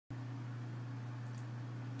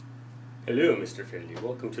Hello, Mr. Fairley.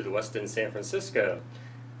 Welcome to the Westin San Francisco.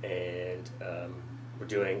 And we're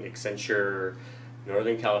doing Accenture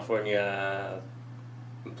Northern California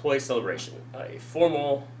Employee Celebration, a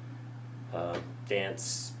formal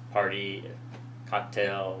dance, party,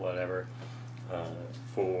 cocktail, whatever,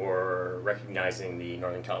 for recognizing the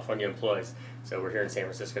Northern California employees. So we're here in San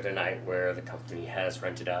Francisco tonight where the company has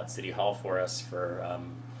rented out City Hall for us for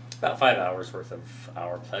about 5 hours worth of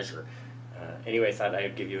our pleasure. Anyway, I thought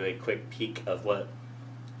I'd give you a quick peek of what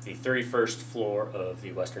the 31st floor of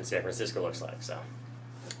the Western San Francisco looks like. So,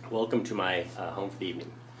 welcome to my home for the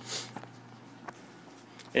evening.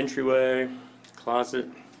 Entryway, closet,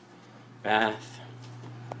 bath.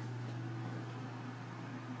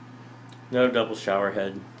 No double shower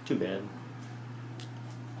head, too bad.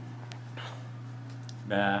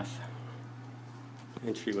 Bath,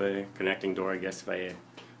 entryway, connecting door, I guess if I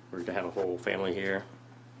were to have a whole family here.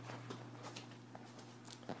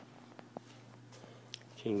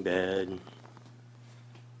 King bed,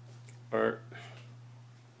 art.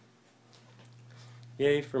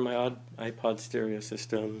 Yay for my odd iPod stereo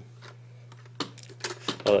system.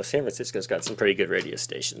 Oh, San Francisco's got some pretty good radio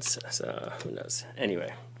stations, so who knows.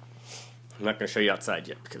 Anyway, I'm not going to show you outside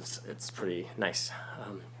yet because it's pretty nice.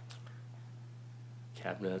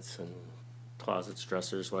 Cabinets and closets,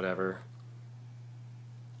 dressers, whatever.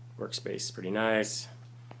 Workspace is pretty nice.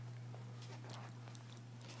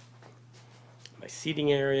 My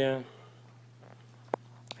seating area.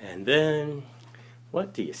 And then,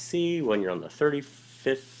 what do you see when you're on the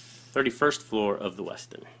 31st floor of the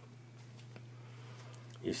Westin?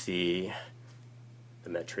 You see the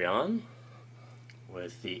Metreon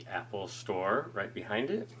with the Apple store right behind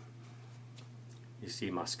it. You see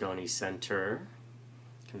Moscone Center,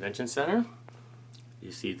 Convention Center.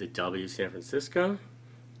 You see the W San Francisco. You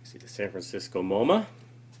see the San Francisco MoMA.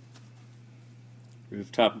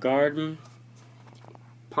 Rooftop garden.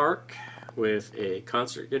 Park with a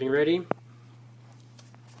concert getting ready.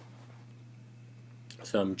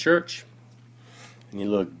 Some church. And you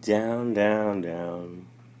look down, down, down.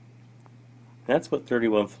 That's what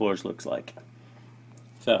 31 floors looks like.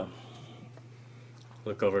 So,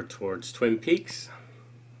 look over towards Twin Peaks.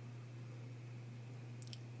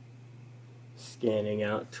 Scanning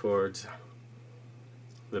out towards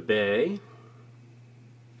the bay.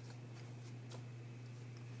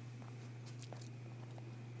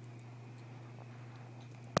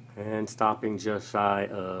 And stopping just shy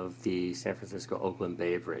of the San Francisco-Oakland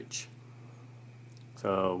Bay Bridge.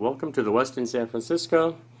 So welcome to the Westin San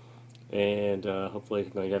Francisco, and hopefully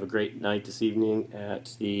you're going to have a great night this evening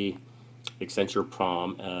at the Accenture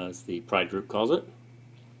Prom, as the Pride group calls it.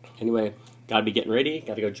 Anyway, gotta be getting ready,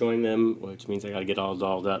 gotta go join them, which means I gotta get all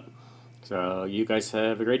dolled up. So you guys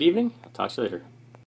have a great evening. I'll talk to you later.